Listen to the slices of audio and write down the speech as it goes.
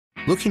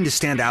Looking to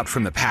stand out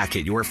from the pack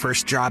at your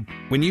first job?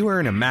 When you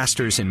earn a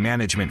master's in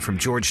management from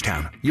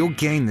Georgetown, you'll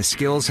gain the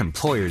skills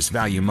employers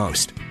value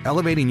most,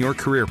 elevating your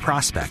career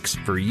prospects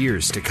for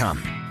years to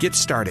come. Get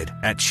started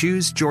at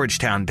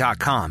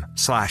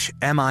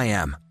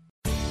choosegeorgetown.com/MIM.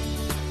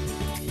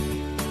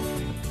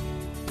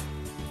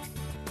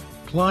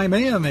 Climb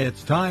in.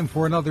 It's time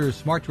for another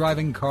Smart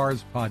Driving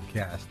Cars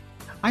podcast.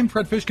 I'm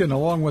Fred Fishkin,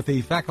 along with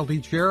the Faculty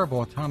Chair of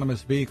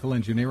Autonomous Vehicle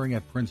Engineering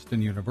at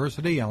Princeton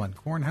University, Alan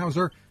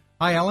Kornhauser.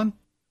 Hi, Alan.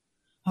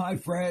 Hi,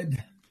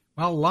 Fred.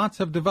 Well, lots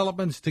of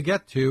developments to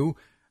get to.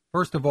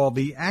 First of all,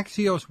 the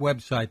Axios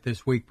website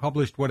this week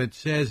published what it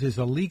says is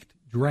a leaked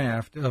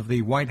draft of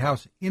the White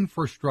House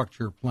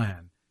infrastructure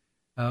plan.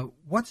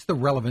 What's the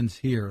relevance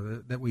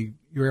here that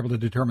you're able to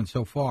determine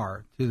so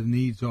far to the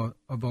needs of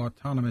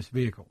autonomous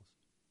vehicles?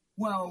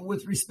 Well,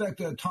 with respect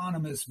to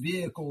autonomous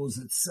vehicles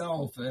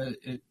itself,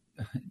 it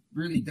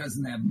really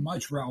doesn't have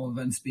much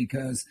relevance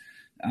because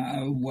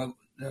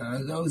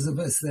those of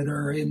us that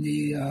are in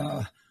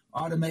the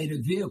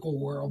automated vehicle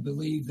world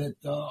believe that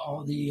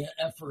all the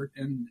effort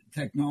and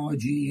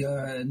technology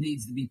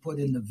needs to be put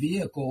in the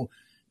vehicle,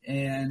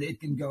 and it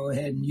can go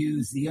ahead and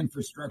use the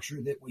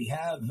infrastructure that we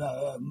have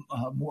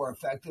more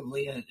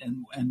effectively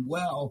and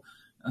well.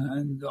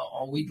 And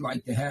all we'd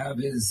like to have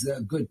is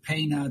good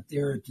paint out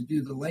there to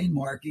do the lane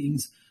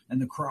markings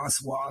and the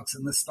crosswalks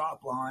and the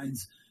stop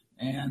lines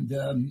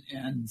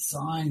and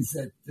signs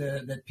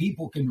that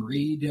people can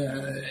read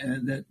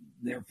and that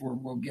therefore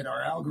will get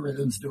our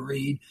algorithms to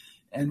read.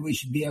 And we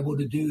should be able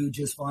to do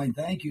just fine,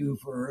 thank you,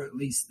 for at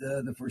least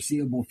the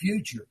foreseeable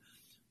future.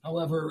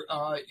 However,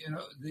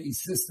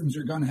 these systems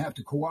are going to have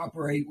to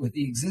cooperate with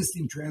the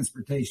existing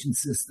transportation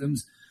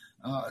systems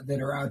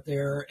that are out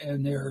there,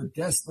 and they're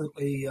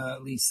desperately,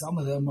 at least some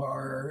of them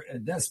are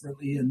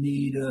desperately in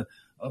need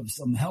of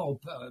some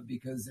help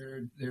because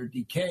they're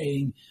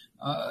decaying.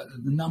 The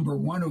number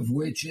one of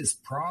which is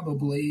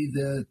probably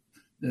the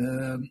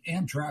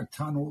Amtrak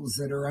tunnels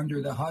that are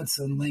under the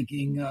Hudson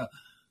linking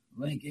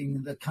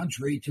the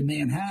country to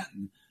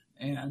Manhattan.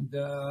 And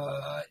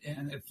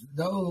if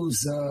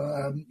those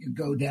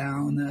go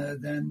down,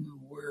 then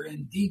we're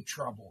in deep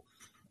trouble.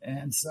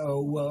 And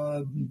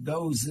so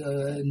those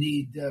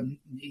need to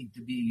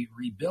be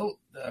rebuilt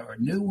or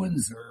new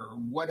ones or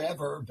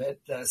whatever,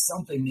 but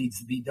something needs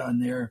to be done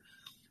there.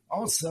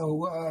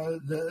 Also,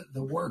 the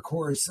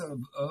workhorse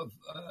of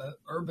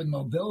urban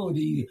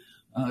mobility,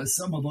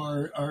 some of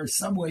our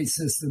subway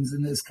systems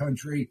in this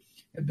country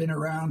have been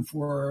around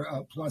for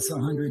plus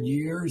 100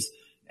 years,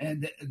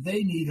 and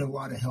they need a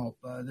lot of help.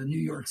 The New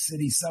York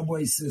City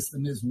subway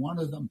system is one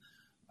of them.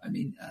 I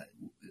mean,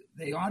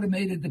 they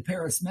automated the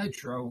Paris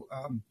Metro.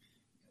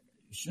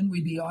 Shouldn't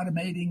we be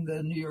automating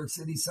the New York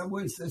City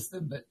subway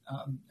system? But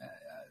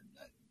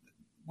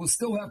we'll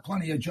still have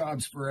plenty of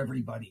jobs for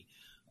everybody,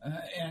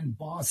 and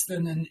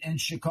Boston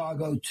and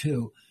Chicago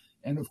too.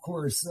 And of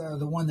course,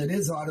 the one that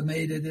is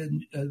automated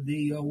in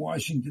the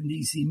Washington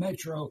D.C.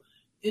 Metro,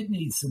 it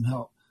needs some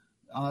help.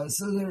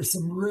 So there's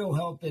some real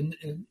help in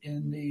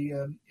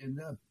the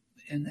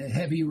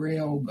heavy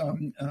rail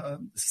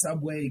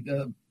subway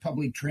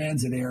public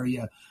transit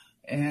area,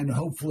 and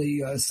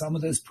hopefully some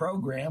of this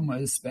program,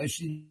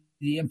 especially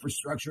the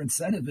Infrastructure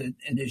Incentive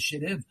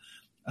Initiative,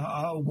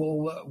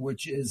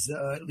 which is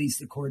at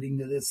least according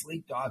to this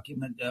leaked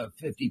document,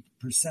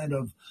 50%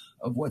 of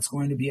what's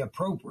going to be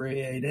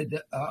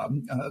appropriated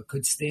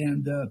could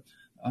stand to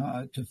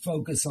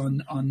focus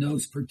on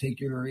those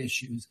particular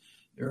issues.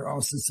 There are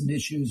also some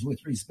issues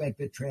with respect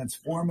to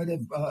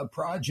transformative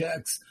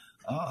projects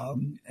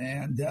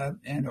and a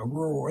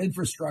rural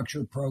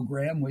infrastructure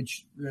program,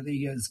 which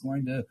really is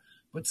going to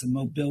put some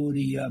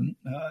mobility and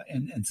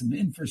some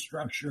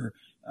infrastructure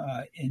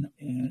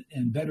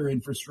and better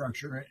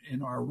infrastructure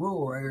in our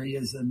rural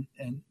areas, and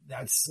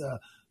that's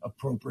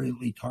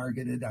appropriately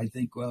targeted, I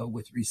think,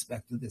 with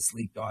respect to this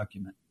leaked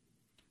document.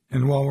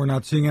 And while we're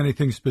not seeing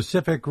anything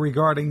specific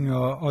regarding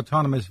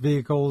autonomous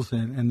vehicles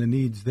and the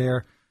needs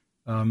there,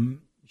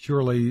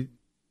 surely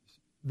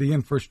the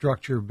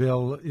infrastructure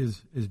bill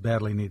is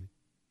badly needed.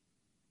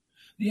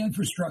 The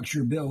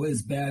infrastructure bill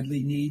is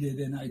badly needed,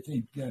 and I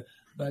think, to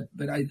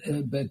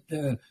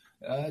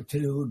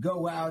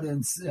go out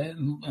and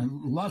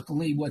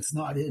luckily what's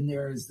not in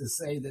there is to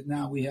say that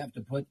now we have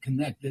to put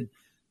connected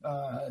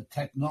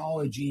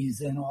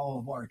technologies in all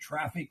of our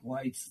traffic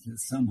lights to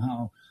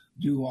somehow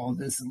do all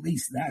this. At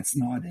least that's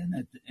not in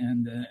it,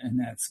 and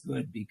that's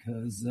good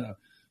because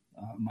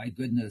my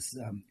goodness,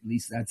 at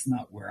least that's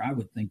not where I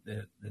would think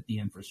that the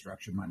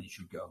infrastructure money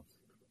should go.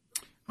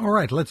 All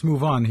right, let's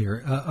move on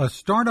here. A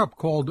startup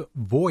called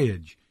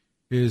Voyage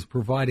is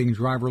providing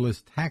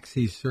driverless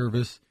taxi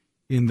service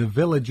in the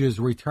Villages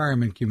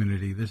retirement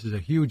community. This is a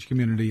huge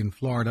community in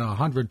Florida,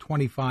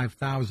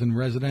 125,000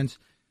 residents.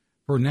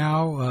 For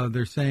now,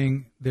 they're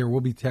saying there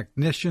will be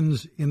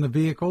technicians in the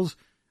vehicles,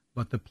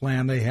 but the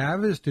plan they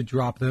have is to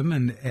drop them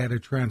and add a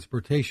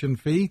transportation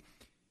fee.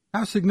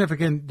 How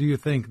significant do you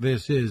think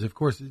this is? Of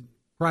course,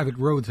 private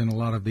roads in a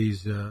lot of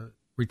these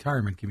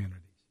retirement communities.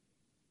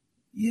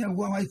 Yeah,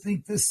 well, I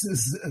think this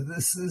is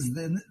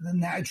the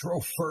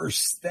natural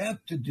first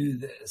step to do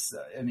this.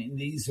 I mean,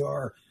 these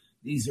are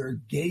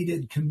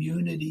gated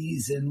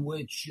communities in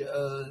which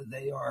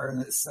they are, in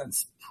a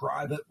sense,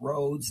 private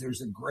roads.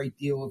 There's a great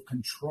deal of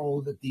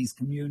control that these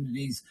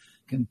communities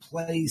can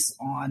place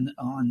on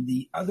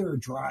the other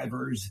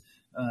drivers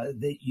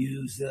that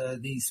use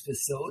these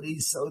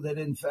facilities, so that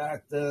in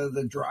fact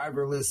the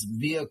driverless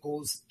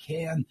vehicles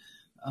can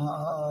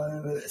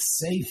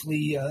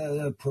safely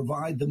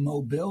provide the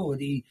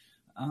mobility.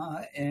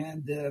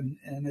 And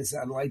as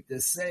I like to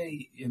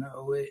say,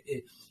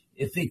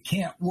 if it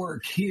can't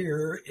work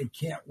here, it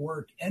can't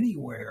work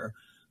anywhere.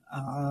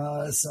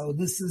 So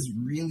this is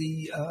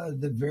really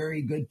the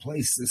very good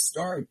place to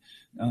start.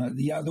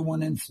 The other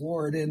one in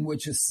Florida, in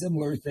which a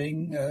similar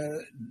thing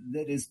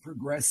that is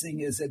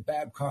progressing, is at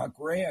Babcock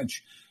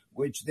Ranch,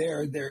 which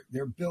they're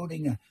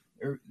building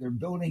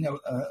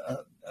a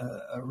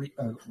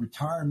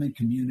retirement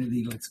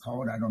community, let's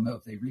call it. I don't know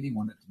if they really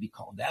want it to be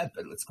called that,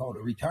 but let's call it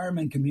a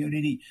retirement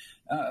community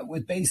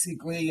with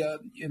basically, a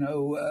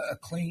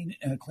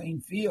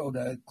clean field,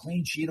 a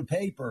clean sheet of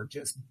paper,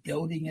 just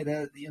building it,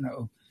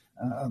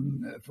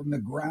 from the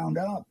ground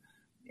up.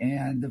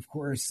 And of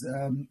course,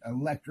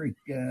 electric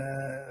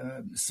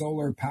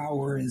solar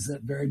power is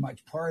very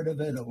much part of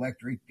it.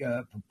 Electric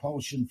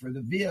propulsion for the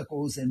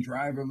vehicles, and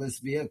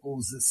driverless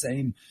vehicles, the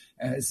same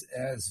as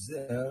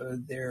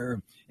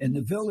they're in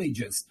the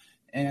villages.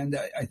 And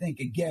I think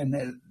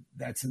again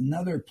that's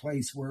another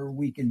place where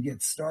we can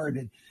get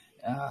started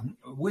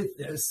with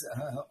this.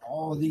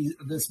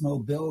 This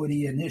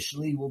mobility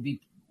initially will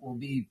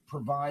be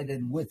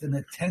provided with an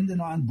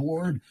attendant on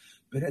board.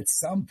 But at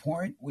some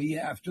point, we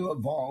have to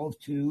evolve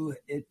to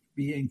it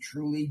being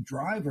truly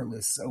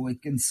driverless so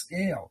it can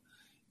scale.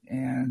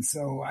 And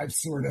so I've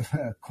sort of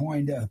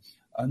coined a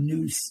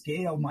new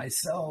scale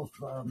myself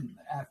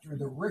after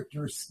the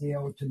Richter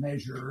scale to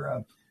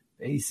measure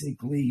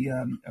basically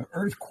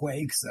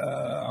earthquakes.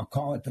 I'll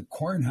call it the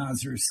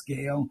Kornhauser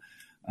scale,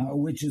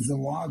 which is a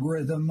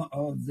logarithm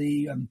of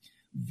the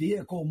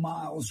vehicle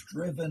miles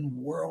driven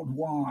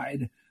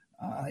worldwide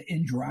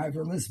in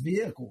driverless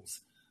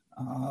vehicles.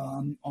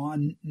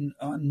 On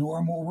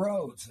normal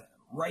roads.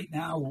 Right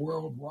now,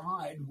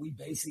 worldwide, we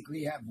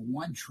basically have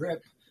one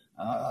trip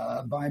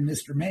by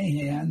Mr.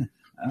 Mahan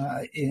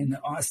in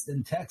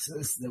Austin,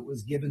 Texas, that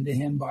was given to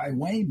him by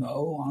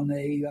Waymo on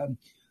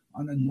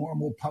a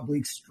normal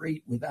public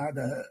street without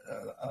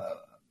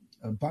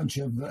a bunch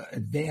of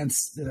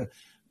advanced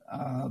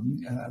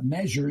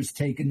measures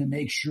taken to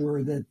make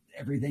sure that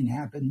everything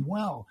happened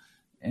well.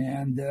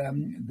 And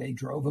they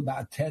drove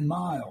about 10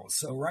 miles.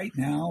 So right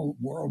now,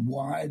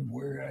 worldwide,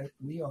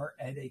 we are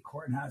at a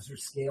Kornhauser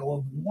scale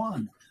of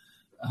 1.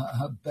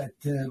 But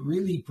to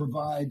really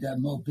provide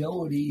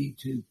mobility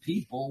to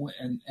people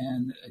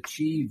and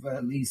achieve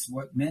at least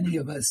what many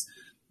of us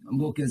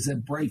look as a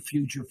bright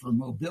future for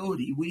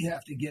mobility, we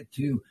have to get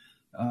to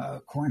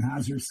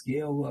Kornhauser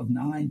scale of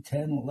 9,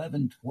 10,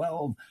 11,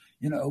 12,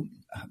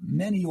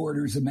 many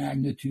orders of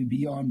magnitude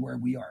beyond where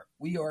we are.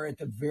 We are at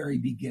the very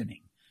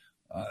beginning.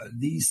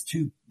 These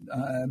two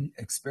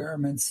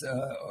experiments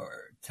or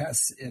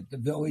tests at the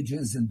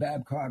villages and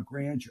Babcock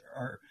Ranch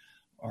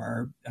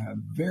are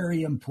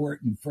very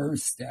important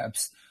first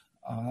steps.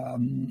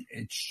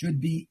 It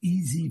should be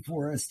easy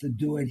for us to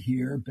do it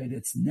here, but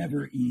it's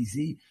never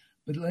easy.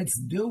 But let's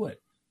do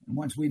it. And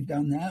once we've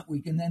done that,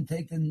 we can then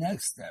take the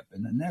next step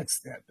and the next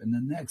step and the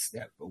next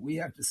step. But we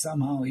have to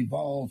somehow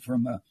evolve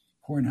from a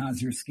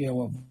Kornhauser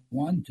scale of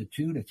 1 to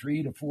 2 to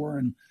 3 to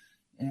 4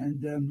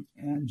 and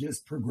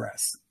just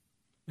progress.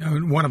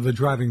 One of the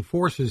driving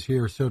forces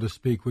here, so to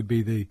speak, would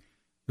be the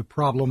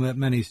problem that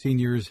many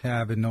seniors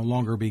have in no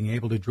longer being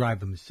able to drive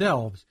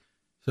themselves.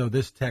 So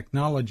this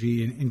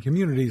technology in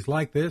communities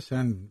like this,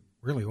 and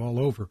really all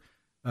over,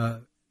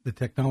 the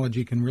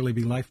technology can really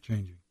be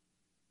life-changing.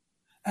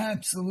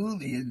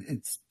 Absolutely.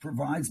 It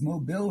provides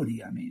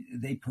mobility. I mean,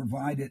 they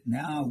provide it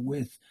now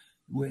with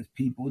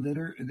people that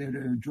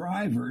are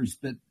drivers,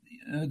 but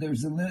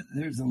there's a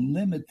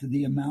limit to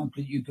the amount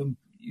that you can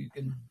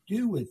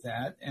do with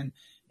that.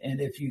 And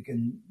if you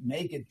can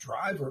make it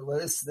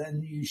driverless,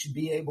 then you should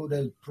be able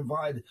to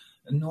provide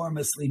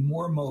enormously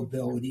more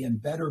mobility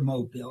and better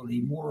mobility,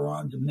 more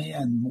on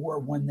demand, more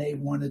when they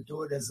want to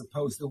do it as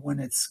opposed to when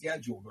it's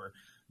scheduled, or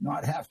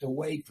not have to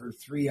wait for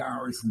 3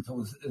 hours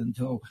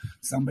until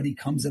somebody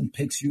comes and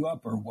picks you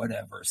up or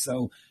whatever.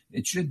 So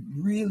it should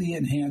really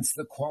enhance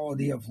the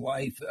quality of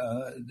life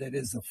that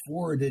is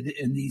afforded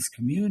in these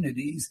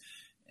communities.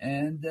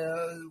 And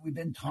we've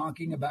been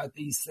talking about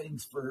these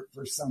things for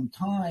some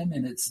time,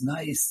 and it's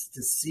nice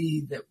to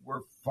see that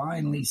we're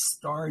finally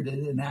started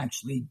and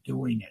actually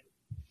doing it.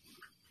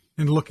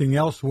 And looking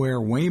elsewhere,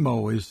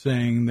 Waymo is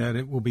saying that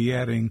it will be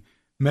adding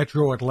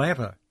Metro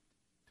Atlanta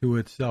to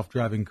its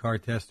self-driving car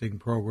testing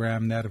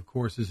program. That, of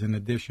course, is in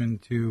addition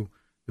to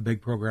the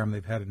big program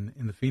they've had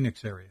in the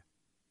Phoenix area.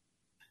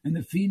 in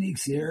the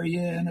Phoenix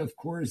area, and of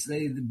course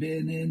they've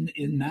been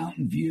in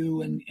Mountain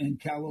View and in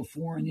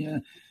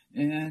California,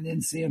 and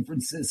in San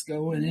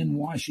Francisco and in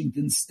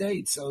Washington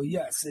State. So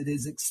yes, it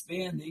is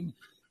expanding.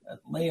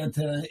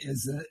 Atlanta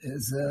is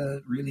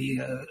really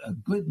a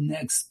good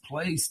next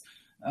place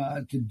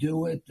to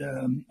do it.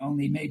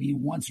 Only maybe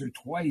once or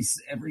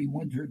twice every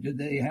winter do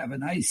they have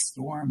an ice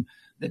storm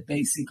that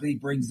basically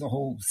brings the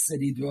whole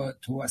city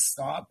to a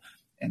stop.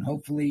 And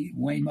hopefully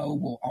Waymo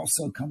will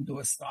also come to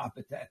a stop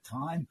at that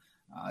time.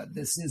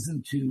 This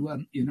isn't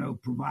to,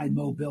 provide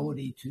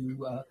mobility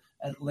to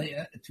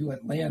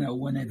Atlanta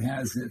when it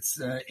has its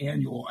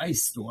annual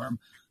ice storm.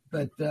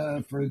 But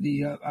for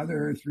the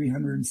other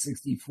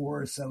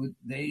 364 or so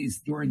days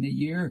during the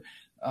year,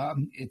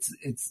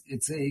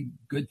 it's a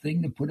good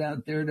thing to put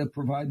out there to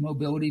provide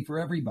mobility for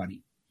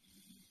everybody.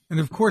 And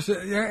of course,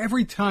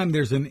 every time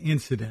there's an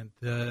incident,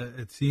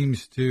 it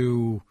seems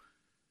to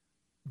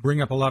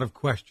bring up a lot of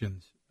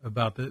questions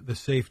about the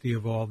safety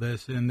of all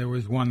this. And there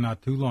was one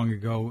not too long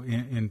ago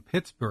in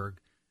Pittsburgh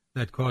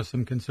that caused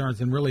some concerns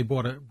and really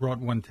brought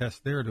one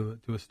test there to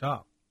a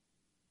stop.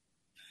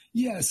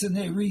 Yes, and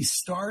they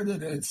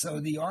restarted it. So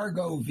the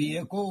Argo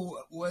vehicle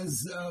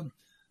was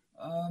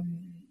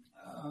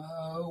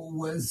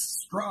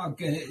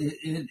struck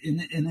in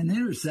an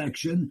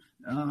intersection.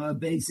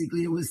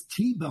 Basically, it was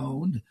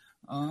T-boned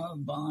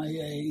by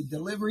a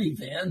delivery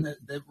van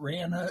that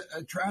ran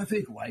a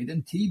traffic light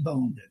and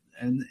T-boned it.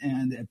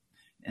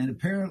 And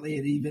apparently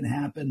it even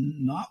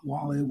happened not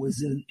while it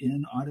was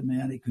in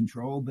automatic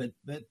control, but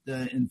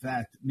in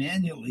fact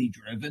manually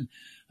driven.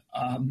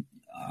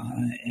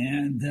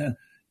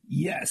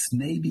 Yes,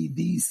 maybe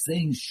these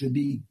things should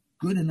be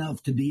good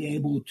enough to be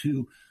able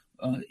to,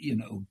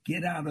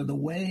 get out of the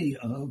way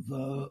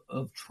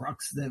of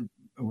trucks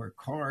or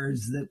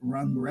cars that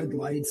run red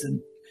lights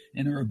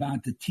and are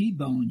about to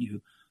T-bone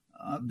you.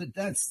 But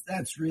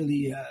that's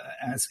really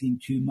asking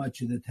too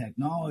much of the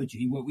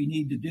technology. What we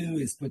need to do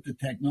is put the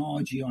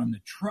technology on the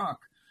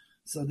truck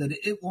so that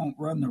it won't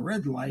run the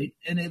red light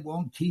and it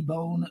won't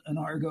T-bone an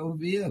Argo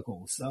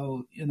vehicle.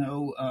 So,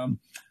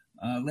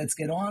 let's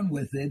get on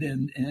with it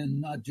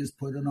and not just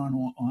put it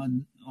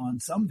on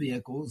some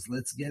vehicles.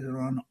 Let's get it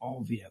on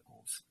all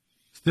vehicles.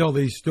 Still,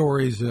 these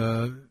stories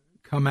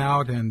come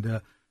out,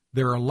 and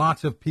there are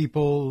lots of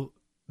people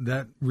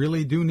that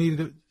really do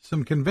need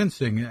some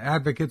convincing.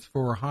 Advocates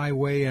for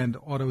highway and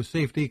auto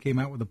safety came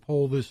out with a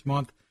poll this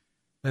month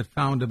that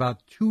found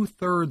about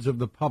 2/3 of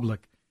the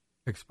public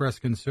express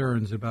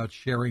concerns about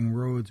sharing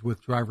roads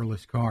with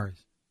driverless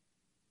cars.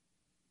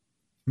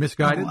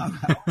 Misguided?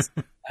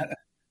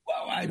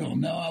 Well, I don't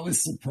know. I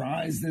was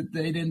surprised that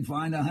they didn't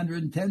find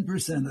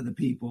 110% of the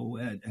people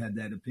had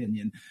that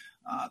opinion.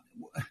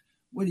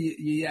 What do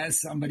you ask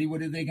somebody,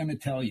 what are they going to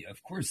tell you?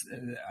 Of course,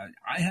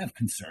 I have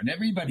concern.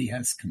 Everybody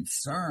has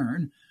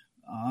concern.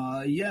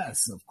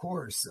 Yes, of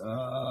course.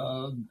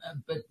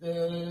 But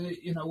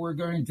we're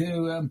going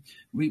to,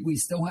 we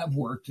still have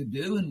work to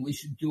do and we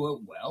should do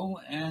it well.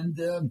 And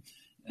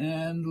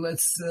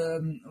let's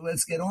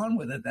get on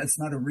with it. That's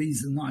not a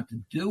reason not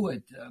to do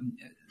it.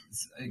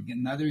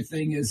 Another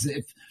thing is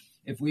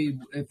if we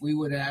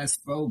would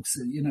ask folks,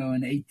 in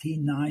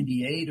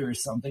 1898 or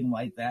something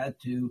like that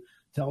to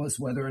tell us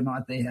whether or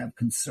not they have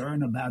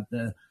concern about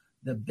the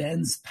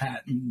Benz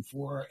patent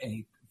for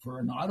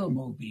an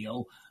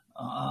automobile,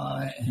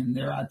 and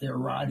they're out there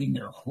riding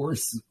their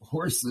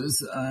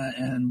horses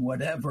and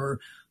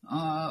whatever,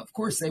 of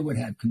course they would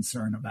have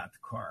concern about the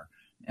car.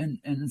 And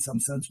in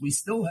some sense, we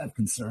still have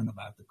concern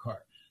about the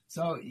car.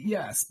 So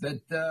yes,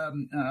 but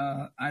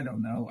I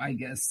don't know. I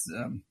guess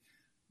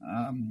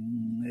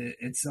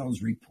it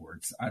sells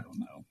reports. I don't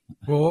know.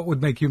 Well, what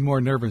would make you more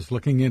nervous,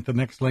 looking at the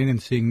next lane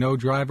and seeing no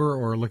driver,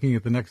 or looking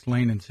at the next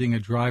lane and seeing a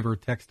driver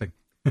texting?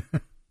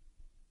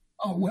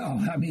 Oh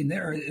well, I mean,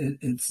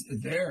 it's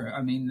there.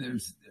 I mean,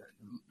 it's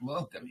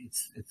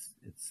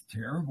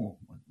terrible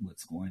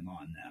what's going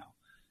on now.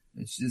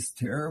 It's just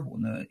terrible.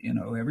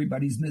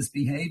 Everybody's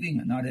misbehaving,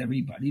 and not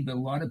everybody, but a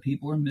lot of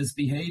people are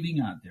misbehaving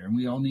out there, and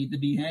we all need to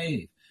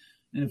behave.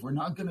 And if we're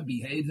not going to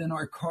behave, then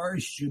our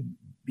cars should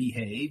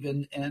behave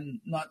and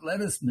not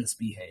let us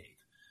misbehave.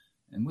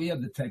 And we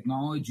have the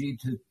technology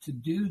to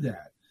do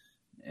that.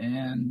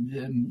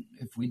 And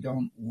if we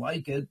don't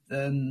like it,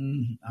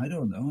 then I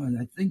don't know. And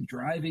I think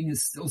driving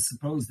is still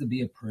supposed to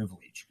be a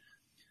privilege.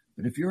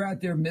 But if you're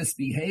out there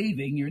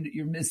misbehaving,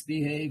 you're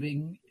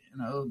misbehaving,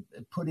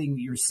 putting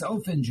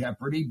yourself in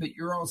jeopardy, but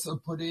you're also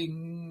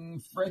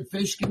putting Fred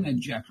Fishkin in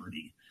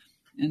jeopardy.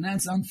 And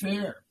that's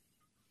unfair.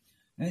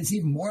 And it's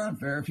even more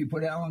unfair if you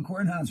put Alan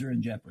Kornhauser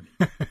in jeopardy.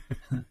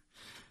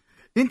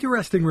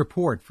 Interesting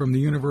report from the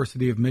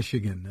University of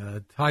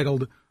Michigan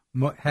titled,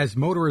 Has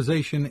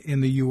Motorization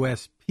in the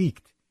U.S.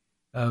 Peaked?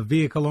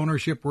 Vehicle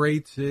ownership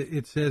rates,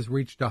 it says,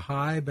 reached a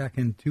high back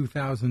in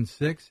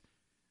 2006.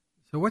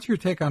 So what's your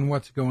take on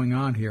what's going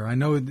on here? I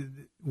know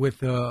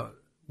with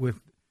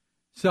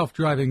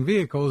self-driving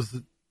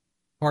vehicles,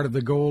 part of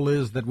the goal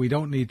is that we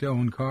don't need to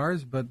own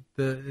cars, but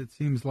it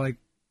seems like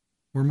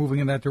we're moving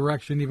in that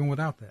direction even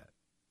without that.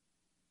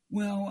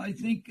 Well, I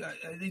think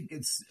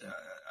it's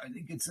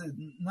a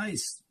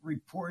nice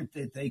report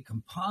that they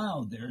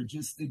compiled there,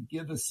 just to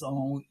give us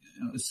all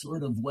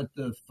sort of what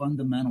the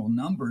fundamental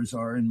numbers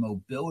are in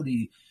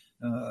mobility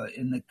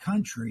in the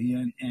country,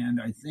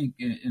 and I think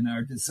in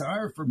our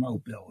desire for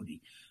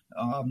mobility.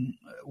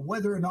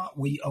 Whether or not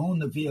we own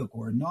the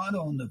vehicle or not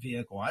own the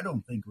vehicle, I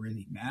don't think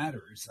really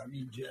matters. I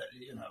mean,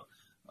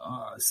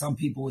 some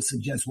people would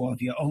suggest, well,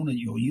 if you own it,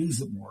 you'll use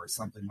it more or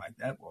something like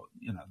that. Well,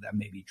 that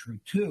may be true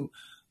too.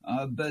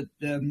 But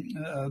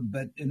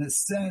in a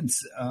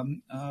sense,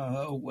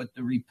 what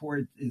the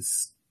report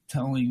is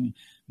telling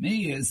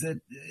me is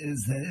that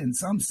in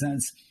some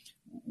sense,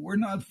 we're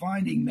not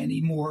finding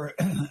many more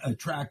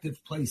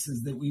attractive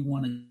places that we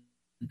want to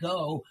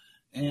go,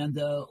 and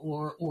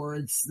or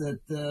it's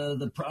that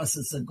the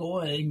process of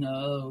going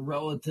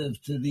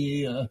relative to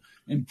the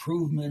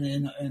improvement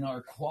in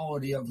our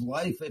quality of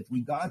life, if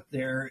we got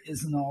there,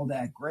 isn't all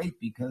that great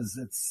because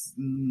it's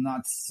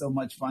not so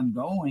much fun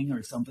going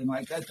or something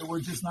like that. That we're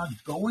just not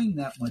going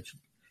that much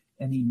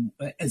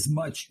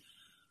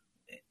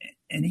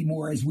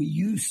anymore as we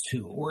used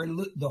to, or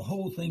the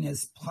whole thing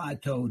has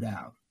plateaued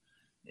out.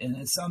 And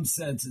in some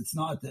sense, it's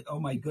not that, oh,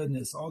 my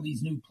goodness, all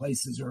these new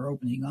places are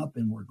opening up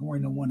and we're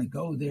going to want to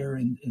go there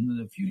in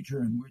the future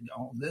and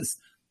all this.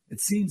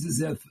 It seems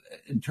as if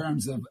in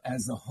terms of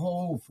as a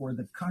whole for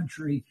the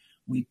country,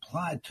 we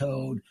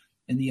plateaued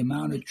in the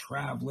amount of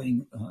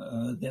traveling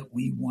that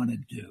we want to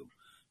do.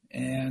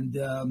 And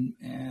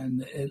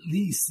at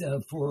least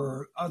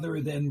for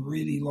other than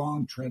really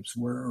long trips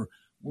where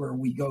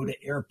we go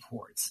to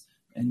airports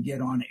and get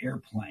on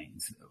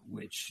airplanes,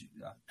 which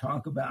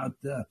talk about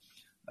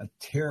a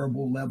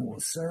terrible level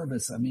of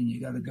service. I mean, you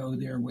got to go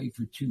there, wait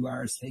for 2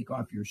 hours, take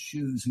off your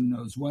shoes, who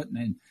knows what,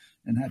 and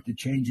have to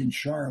change in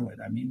Charlotte.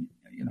 I mean,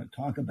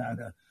 talk about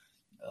a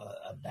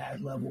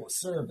bad level of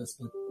service,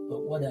 but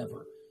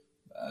whatever.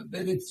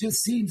 But it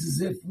just seems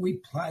as if we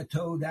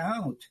plateaued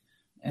out.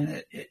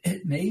 And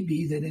it may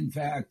be that, in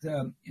fact,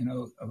 of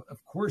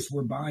course,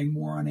 we're buying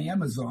more on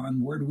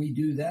Amazon. Where do we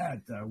do that?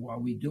 Well,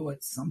 we do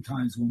it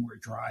sometimes when we're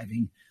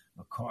driving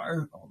a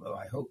car, although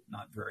I hope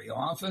not very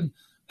often.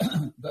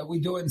 But we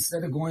do it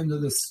instead of going to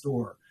the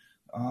store.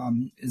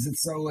 Is it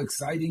so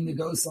exciting to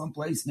go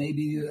someplace?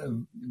 Maybe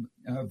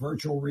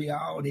virtual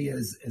reality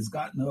has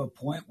gotten to a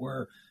point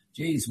where,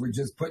 geez, we're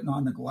just putting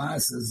on the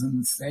glasses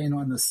and staying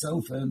on the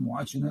sofa and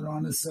watching it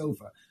on the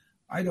sofa.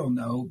 I don't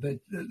know, but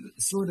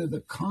sort of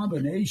the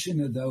combination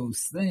of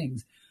those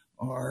things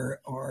are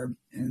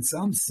in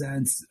some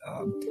sense,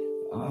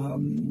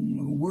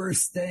 we're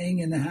staying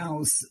in the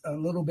house a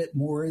little bit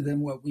more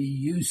than what we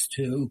used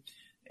to.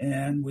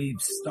 And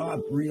we've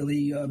stopped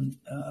really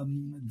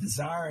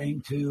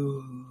desiring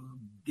to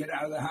get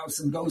out of the house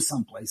and go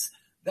someplace.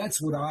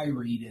 That's what I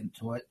read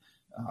into it.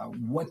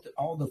 What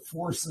all the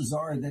forces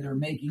are that are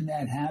making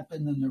that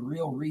happen and the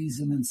real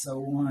reason and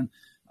so on,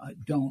 I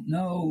don't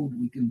know.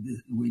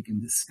 We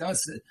can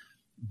discuss it.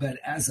 But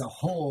as a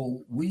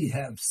whole, we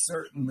have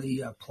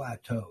certainly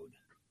plateaued.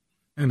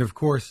 And, of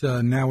course,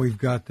 now we've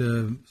got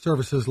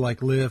services like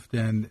Lyft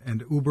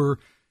and Uber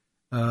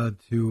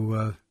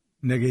to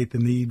negate the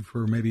need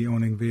for maybe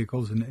owning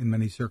vehicles in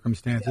many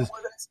circumstances. Yeah,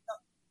 well,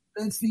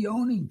 that's the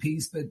owning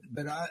piece,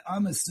 but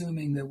I'm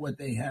assuming that what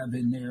they have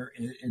in their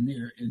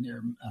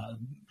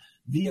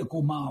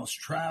vehicle miles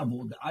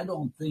traveled, I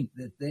don't think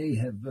that they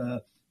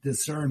have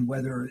discerned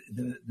whether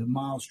the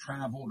miles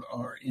traveled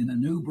are in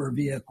an Uber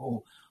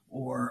vehicle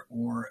or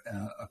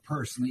a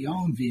personally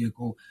owned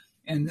vehicle.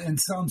 And in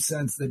some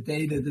sense, the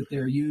data that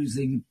they're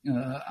using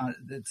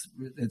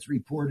that's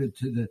reported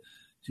to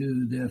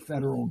the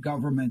federal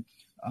government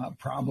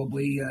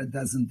probably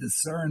doesn't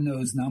discern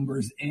those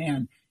numbers.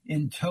 And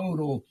in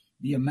total,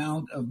 the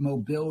amount of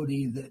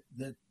mobility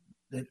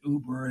that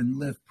Uber and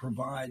Lyft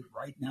provide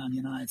right now in the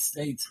United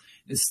States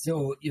is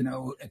still,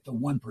 at the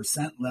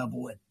 1%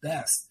 level at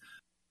best.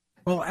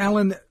 Well,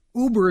 Alan,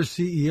 Uber's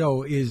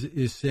CEO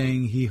is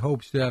saying he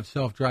hopes to have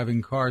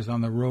self-driving cars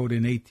on the road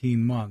in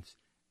 18 months.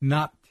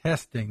 Not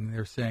testing,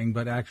 they're saying,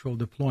 but actual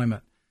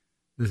deployment.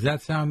 Does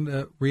that sound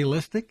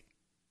realistic?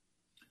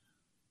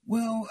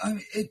 Well, I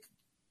mean, it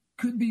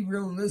could be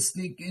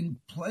realistic in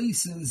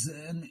places,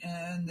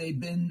 and they've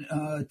been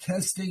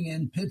testing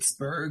in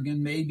Pittsburgh,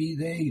 and maybe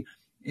they,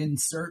 in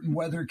certain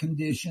weather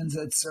conditions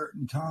at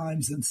certain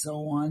times and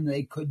so on,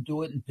 they could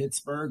do it in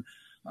Pittsburgh.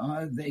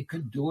 They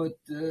could do it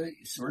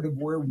sort of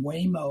where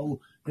Waymo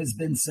has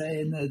been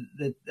saying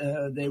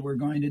that they were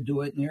going to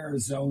do it in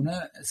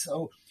Arizona.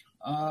 So,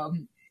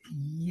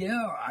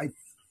 yeah, I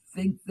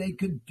think they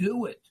could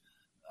do it.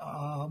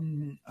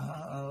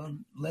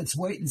 Let's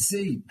wait and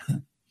see.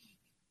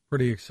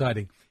 Pretty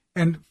exciting.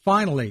 And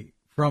finally,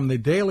 from the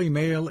Daily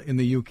Mail in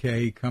the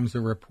UK comes a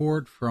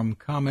report from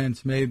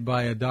comments made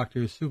by a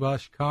Dr.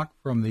 Subhash Kak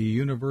from the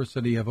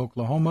University of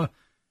Oklahoma.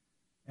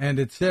 And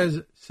it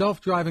says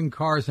self-driving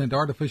cars and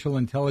artificial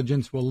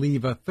intelligence will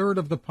leave a third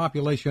of the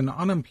population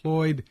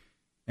unemployed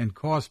and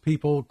cause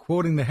people,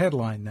 quoting the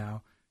headline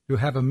now, to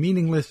have a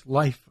meaningless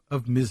life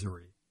of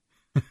misery.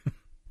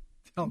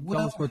 Tell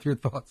us what your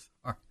thoughts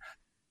are.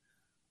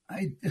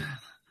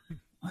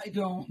 I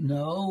don't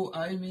know.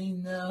 I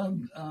mean,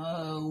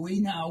 we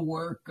now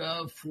work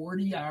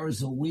 40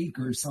 hours a week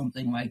or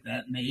something like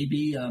that,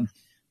 maybe. I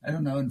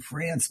don't know. In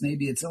France,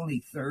 maybe it's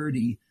only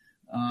 30.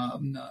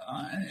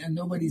 And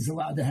nobody's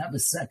allowed to have a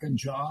second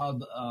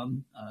job.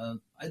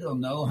 I don't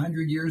know.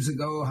 100 years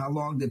ago, how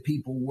long did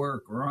people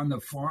work? Or on the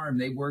farm,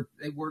 they worked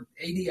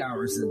 80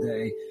 hours a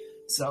day.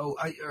 So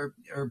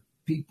are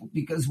people,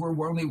 because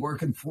we're only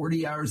working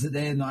 40 hours a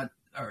day and not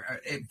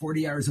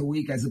 40 hours a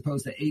week as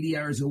opposed to 80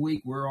 hours a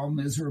week, we're all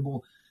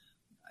miserable.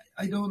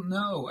 I don't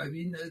know. I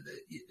mean,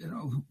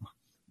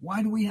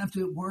 why do we have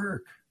to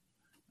work?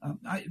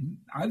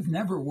 I've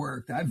never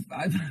worked. I've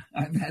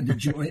had the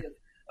joy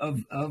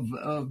of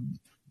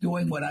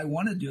doing what I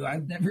want to do.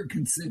 I've never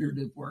considered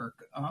it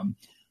work.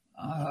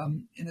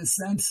 In a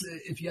sense,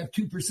 if you have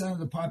 2% of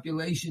the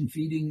population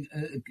feeding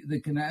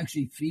that can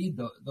actually feed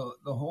the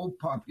whole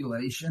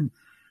population,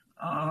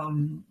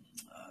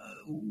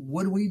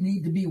 what do we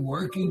need to be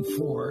working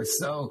for?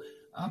 So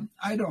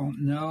I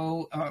don't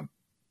know.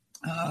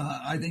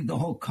 I think the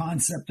whole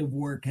concept of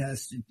work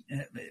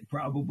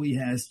probably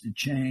has to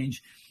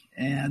change,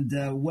 and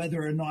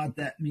whether or not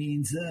that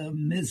means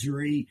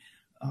misery,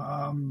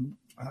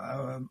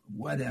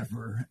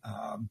 whatever.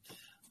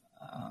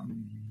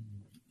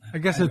 I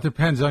guess it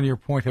depends on your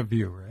point of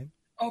view, right?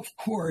 Of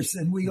course,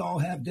 and we all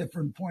have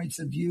different points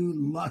of view,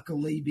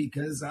 luckily,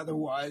 because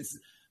otherwise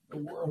the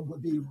world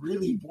would be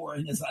really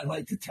boring, as I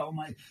like to tell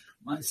my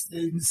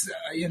students.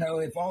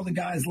 If all the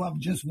guys love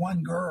just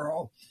one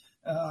girl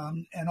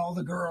and all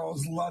the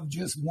girls love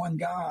just one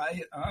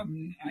guy,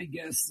 I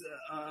guess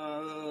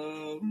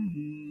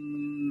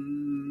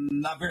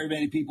not very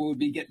many people would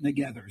be getting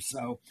together.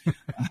 So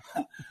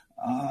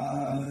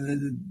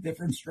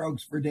different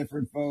strokes for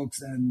different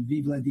folks, and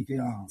vive la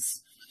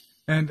différence.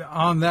 And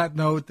on that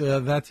note,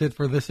 that's it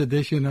for this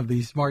edition of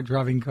the Smart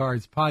Driving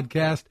Cars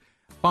podcast.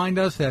 Find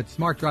us at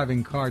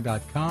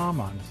smartdrivingcar.com,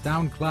 on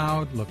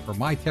SoundCloud. Look for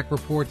My Tech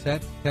Reports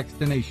at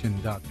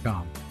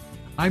Techstination.com.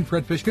 I'm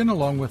Fred Fishkin,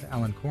 along with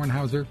Alan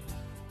Kornhauser.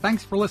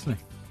 Thanks for listening.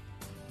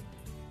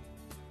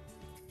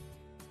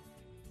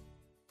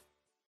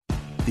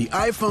 The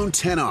iPhone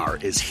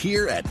XR is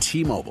here at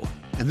T-Mobile,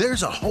 and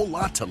there's a whole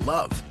lot to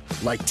love.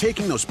 Like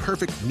taking those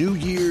perfect New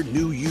Year,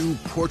 New You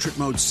portrait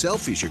mode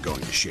selfies you're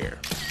going to share.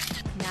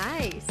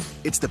 Nice.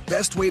 It's the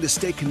best way to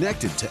stay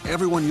connected to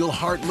everyone you'll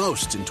heart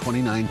most in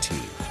 2019.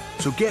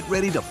 So get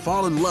ready to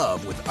fall in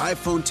love with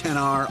iPhone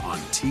XR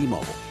on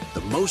T-Mobile, the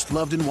most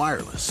loved in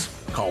wireless.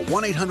 Call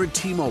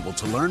 1-800-T-Mobile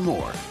to learn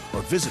more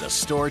or visit a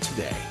store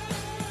today.